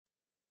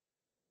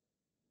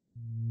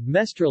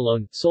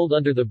Mesterolone, sold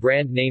under the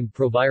brand name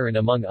Proviron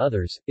among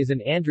others, is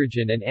an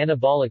androgen and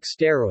anabolic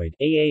steroid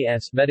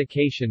AAS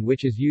medication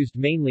which is used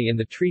mainly in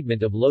the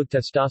treatment of low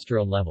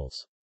testosterone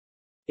levels.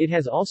 It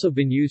has also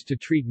been used to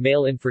treat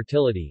male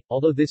infertility,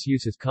 although this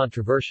use is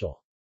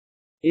controversial.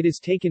 It is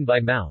taken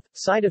by mouth.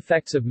 Side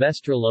effects of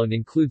mesterolone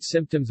include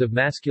symptoms of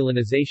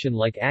masculinization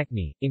like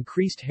acne,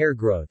 increased hair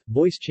growth,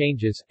 voice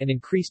changes, and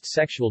increased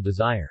sexual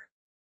desire.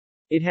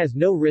 It has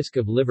no risk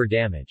of liver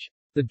damage.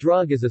 The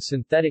drug is a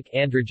synthetic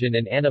androgen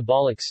and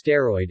anabolic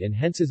steroid and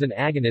hence is an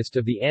agonist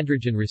of the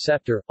androgen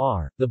receptor,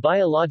 the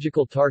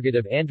biological target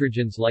of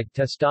androgens like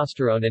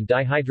testosterone and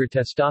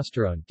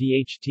dihydrotestosterone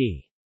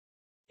DHT.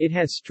 It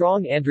has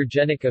strong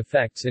androgenic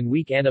effects and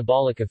weak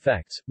anabolic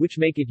effects, which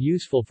make it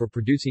useful for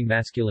producing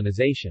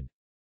masculinization.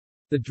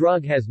 The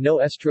drug has no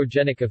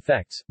estrogenic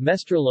effects.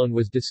 Mesterolone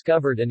was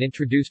discovered and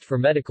introduced for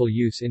medical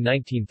use in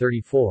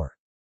 1934.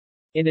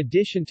 In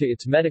addition to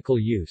its medical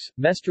use,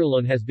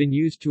 mesterolone has been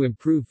used to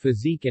improve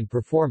physique and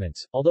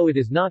performance, although it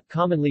is not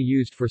commonly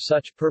used for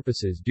such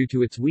purposes due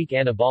to its weak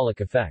anabolic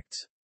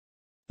effects.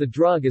 The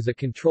drug is a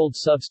controlled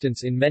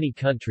substance in many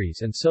countries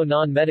and so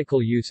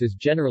non-medical use is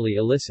generally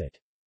illicit.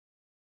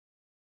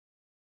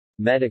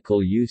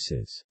 Medical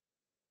uses.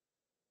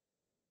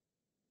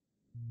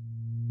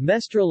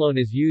 Mesterolone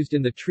is used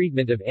in the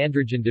treatment of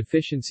androgen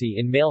deficiency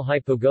in male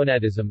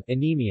hypogonadism,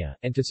 anemia,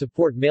 and to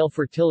support male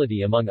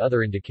fertility among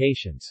other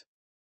indications.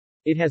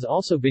 It has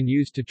also been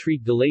used to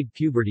treat delayed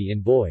puberty in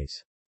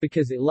boys.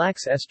 Because it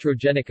lacks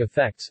estrogenic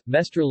effects,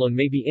 mesterolone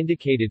may be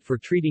indicated for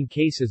treating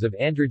cases of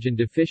androgen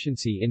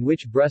deficiency in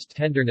which breast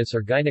tenderness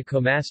or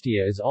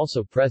gynecomastia is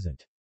also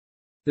present.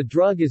 The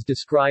drug is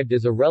described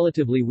as a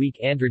relatively weak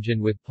androgen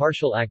with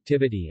partial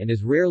activity and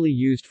is rarely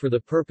used for the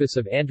purpose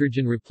of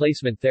androgen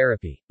replacement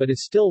therapy, but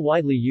is still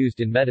widely used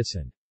in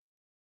medicine.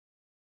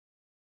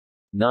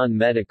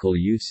 Non-medical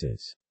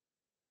uses.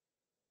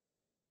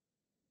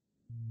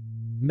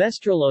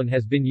 Mesterolone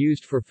has been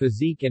used for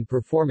physique and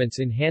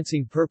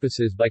performance-enhancing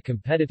purposes by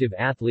competitive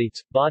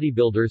athletes,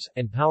 bodybuilders,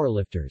 and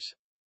powerlifters.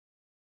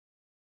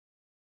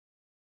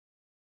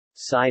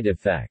 Side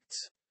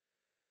effects.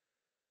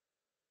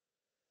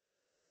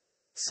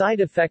 Side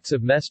effects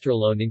of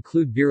mesterolone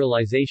include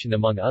virilization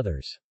among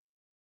others.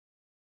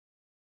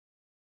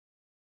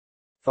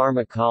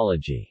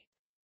 Pharmacology.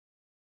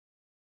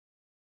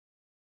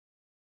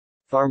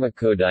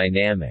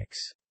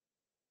 Pharmacodynamics.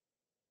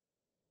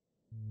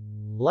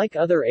 Like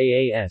other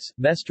AAS,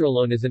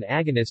 mesterolone is an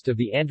agonist of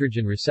the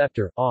androgen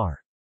receptor,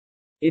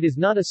 It is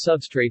not a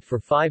substrate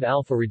for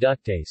 5-alpha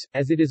reductase,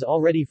 as it is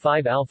already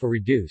 5-alpha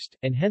reduced,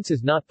 and hence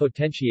is not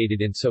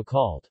potentiated in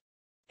so-called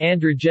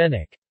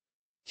androgenic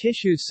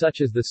tissues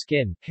such as the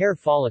skin, hair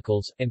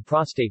follicles, and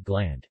prostate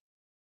gland.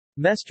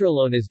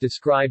 Mesterolone is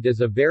described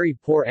as a very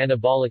poor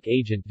anabolic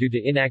agent due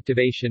to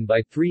inactivation by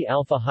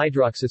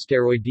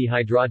 3-alpha-hydroxysteroid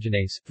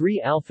dehydrogenase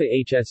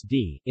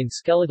 3-alpha-HSD in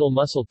skeletal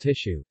muscle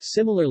tissue,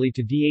 similarly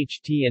to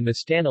DHT and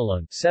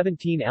mestanolone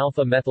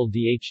 17-alpha-methyl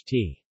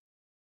DHT.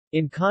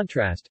 In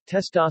contrast,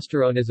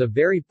 testosterone is a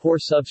very poor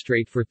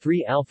substrate for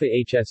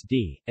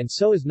 3-alpha-HSD, and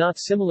so is not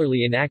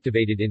similarly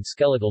inactivated in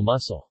skeletal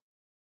muscle.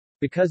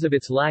 Because of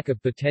its lack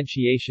of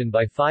potentiation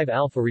by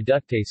 5-alpha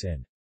reductase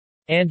in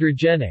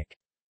androgenic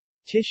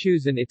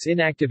tissues and its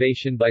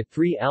inactivation by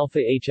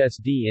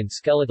 3-alpha-HSD in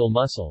skeletal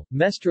muscle,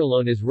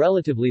 mesterolone is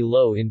relatively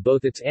low in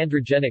both its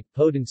androgenic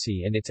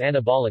potency and its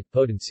anabolic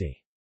potency.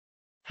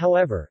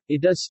 However,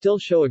 it does still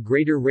show a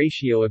greater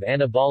ratio of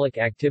anabolic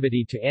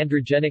activity to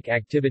androgenic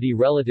activity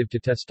relative to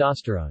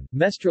testosterone.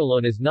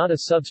 Mesterolone is not a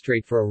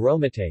substrate for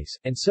aromatase,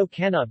 and so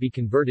cannot be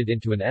converted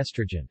into an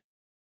estrogen.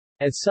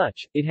 As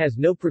such, it has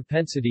no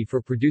propensity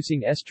for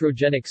producing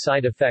estrogenic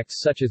side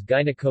effects such as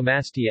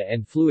gynecomastia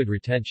and fluid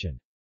retention.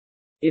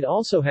 It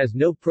also has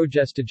no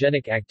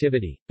progestogenic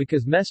activity.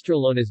 Because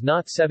mesterolone is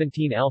not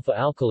 17-alpha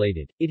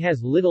alkylated, it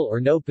has little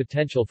or no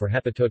potential for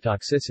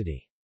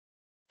hepatotoxicity.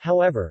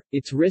 However,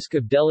 its risk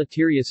of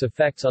deleterious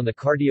effects on the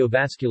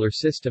cardiovascular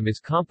system is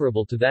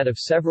comparable to that of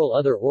several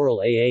other oral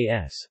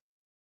AAS.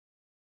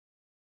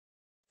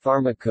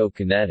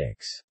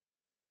 Pharmacokinetics.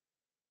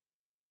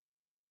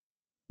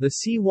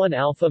 The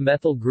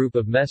C1-alpha-methyl group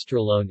of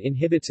mesterolone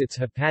inhibits its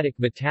hepatic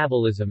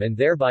metabolism and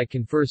thereby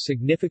confers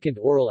significant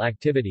oral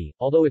activity,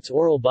 although its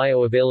oral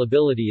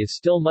bioavailability is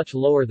still much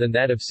lower than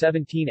that of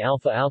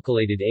 17-alpha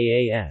alkylated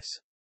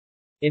AAS.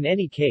 In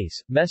any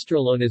case,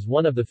 mesterolone is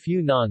one of the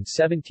few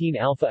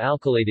non-17-alpha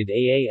alkylated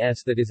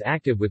AAS that is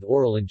active with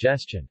oral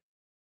ingestion.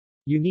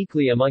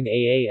 Uniquely among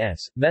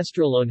AAS,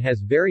 mesterolone has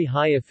very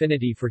high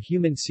affinity for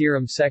human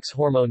serum sex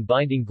hormone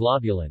binding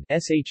globulin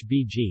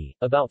 (SHBG),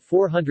 about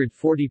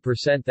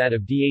 440% that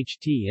of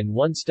DHT in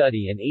one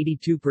study and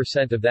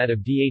 82% of that of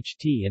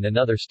DHT in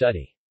another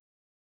study.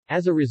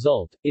 As a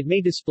result, it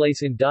may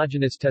displace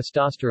endogenous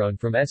testosterone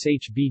from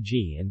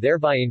SHBG and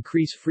thereby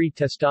increase free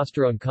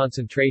testosterone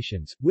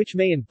concentrations, which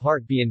may in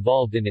part be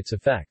involved in its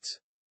effects.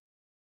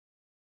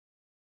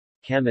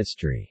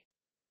 Chemistry.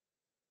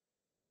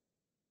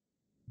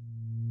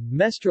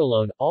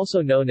 Mesterolone,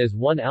 also known as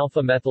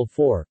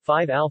 1-alpha-methyl-4,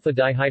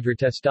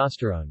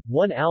 5-alpha-dihydrotestosterone,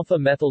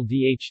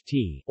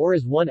 1-alpha-methyl-DHT, or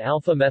as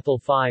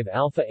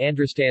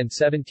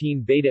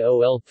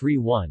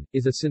 1-alpha-methyl-5-alpha-androsten-17-beta-OL-31,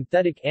 is a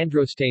synthetic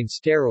androstane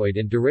steroid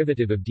and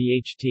derivative of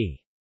DHT.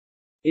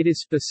 It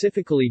is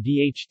specifically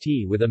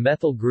DHT with a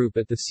methyl group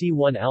at the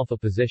C1-alpha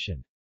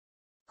position.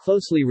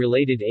 Closely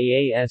related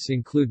AAS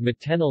include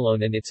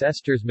metenolone and its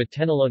esters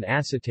metenolone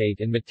acetate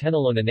and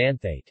metenolone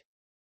enanthate.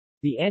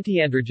 The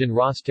antiandrogen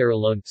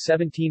rosterolone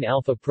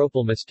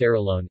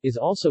 17-alpha-propylmesterolone is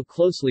also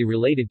closely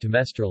related to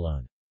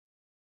mesterolone.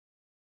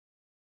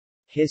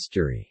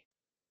 History.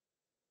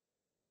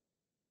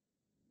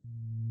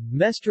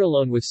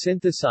 Mesterolone was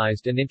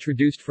synthesized and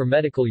introduced for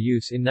medical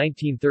use in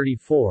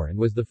 1934 and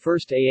was the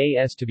first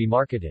AAS to be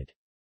marketed.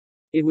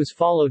 It was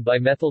followed by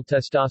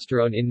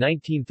methyltestosterone in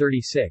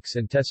 1936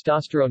 and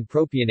testosterone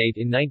propionate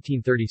in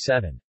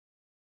 1937.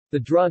 The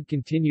drug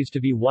continues to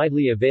be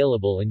widely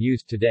available and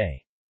used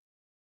today.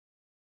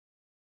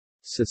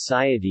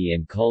 Society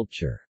and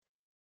culture.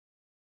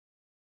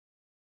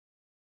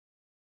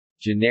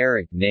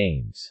 Generic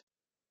names.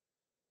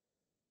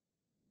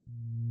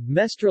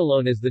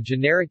 Mesterolone is the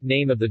generic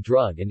name of the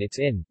drug and its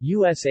INN,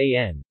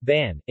 USAN,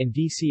 BAN, and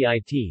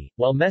DCIT,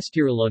 while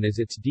mesterolone is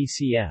its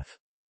DCF.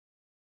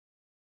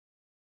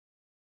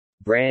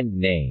 Brand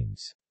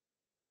names.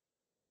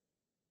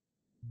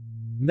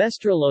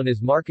 Mesterolone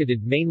is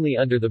marketed mainly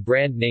under the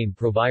brand name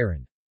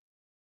Proviron.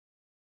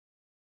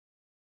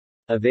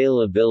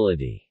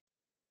 Availability.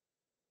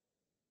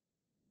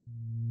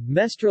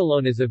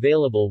 Mesterolone is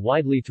available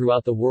widely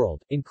throughout the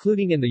world,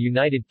 including in the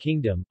United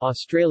Kingdom,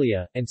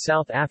 Australia, and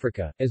South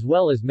Africa, as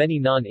well as many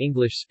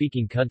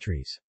non-English-speaking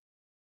countries.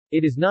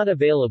 It is not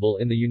available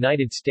in the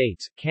United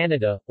States,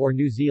 Canada, or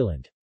New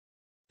Zealand.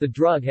 The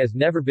drug has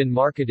never been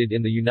marketed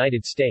in the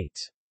United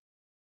States.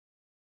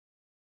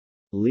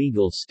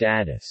 Legal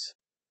status.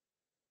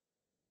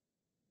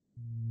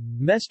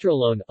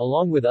 Mesterolone,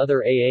 along with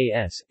other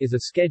AAS, is a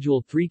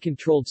Schedule III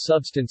controlled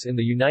substance in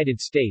the United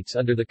States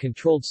under the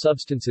Controlled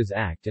Substances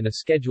Act and a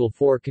Schedule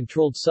IV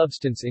controlled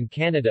substance in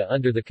Canada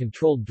under the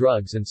Controlled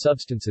Drugs and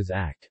Substances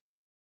Act.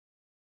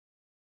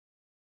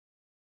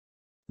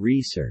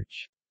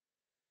 Research.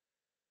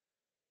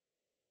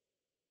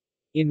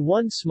 In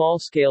one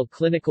small-scale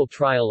clinical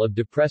trial of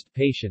depressed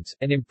patients,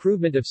 an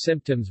improvement of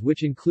symptoms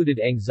which included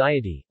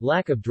anxiety,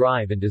 lack of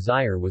drive and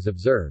desire was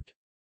observed.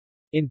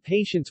 In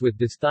patients with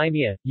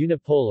dysthymia,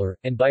 unipolar,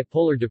 and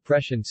bipolar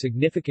depression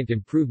significant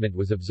improvement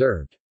was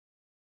observed.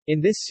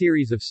 In this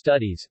series of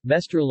studies,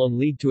 mesterolone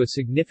led to a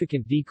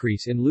significant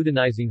decrease in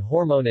luteinizing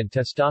hormone and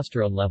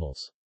testosterone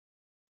levels.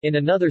 In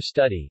another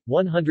study,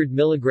 100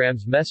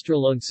 mg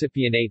mesterolone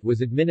cypionate was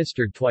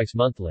administered twice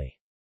monthly.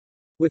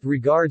 With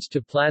regards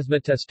to plasma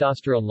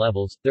testosterone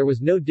levels, there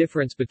was no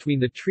difference between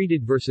the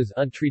treated versus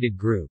untreated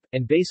group,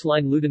 and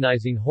baseline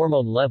luteinizing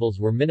hormone levels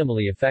were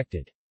minimally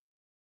affected.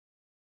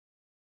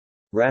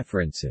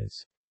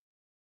 References.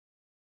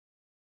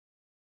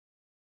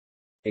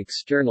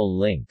 External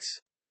links.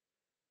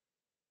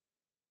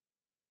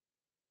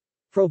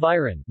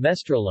 Proviron,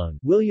 Mesterolone,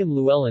 William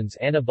Llewellyn's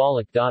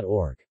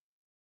Anabolic.org.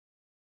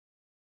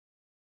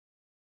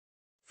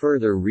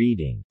 Further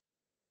reading.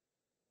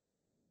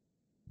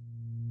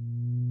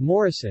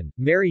 Morrison,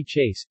 Mary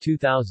Chase,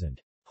 2000.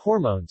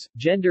 Hormones,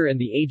 Gender and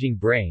the Aging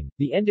Brain,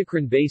 The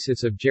Endocrine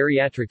Basis of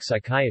Geriatric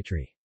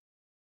Psychiatry.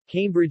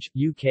 Cambridge,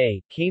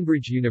 UK,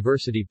 Cambridge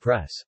University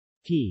Press.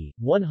 p.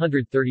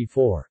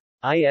 134.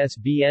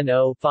 ISBN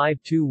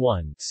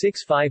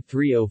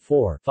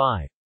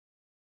 0-521-65304-5.